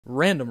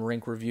Random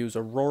rink reviews,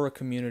 Aurora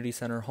Community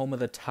Center, home of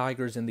the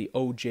Tigers in the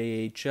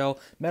OJHL.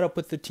 Met up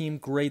with the team,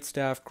 great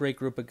staff, great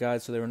group of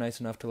guys, so they were nice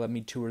enough to let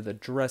me tour the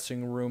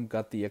dressing room.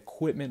 Got the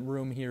equipment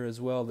room here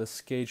as well, the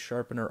skate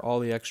sharpener,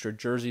 all the extra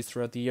jerseys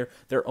throughout the year.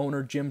 Their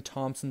owner, Jim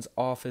Thompson's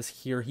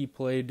office here. He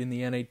played in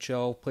the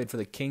NHL, played for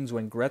the Kings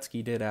when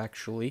Gretzky did,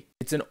 actually.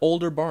 It's an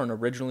older barn,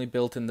 originally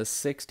built in the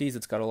 60s.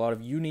 It's got a lot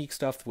of unique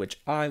stuff, which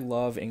I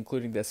love,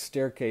 including the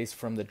staircase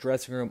from the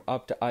dressing room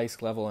up to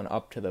ice level and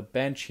up to the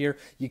bench here.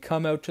 You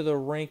come out to the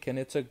rink and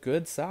it's a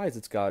good size.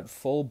 It's got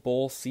full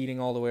bowl seating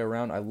all the way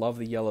around. I love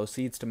the yellow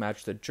seats to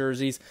match the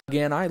jerseys.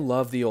 Again, I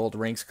love the old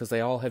rinks because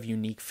they all have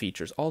unique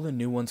features. All the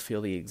new ones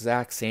feel the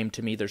exact same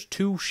to me. There's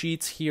 2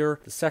 sheets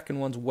here. The second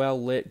one's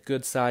well lit,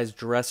 good sized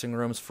dressing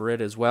rooms for it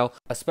as well.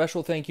 A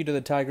special thank you to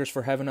the Tigers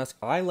for having us.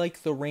 I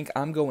like the rink.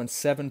 I'm going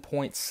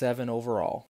 7.7 overall.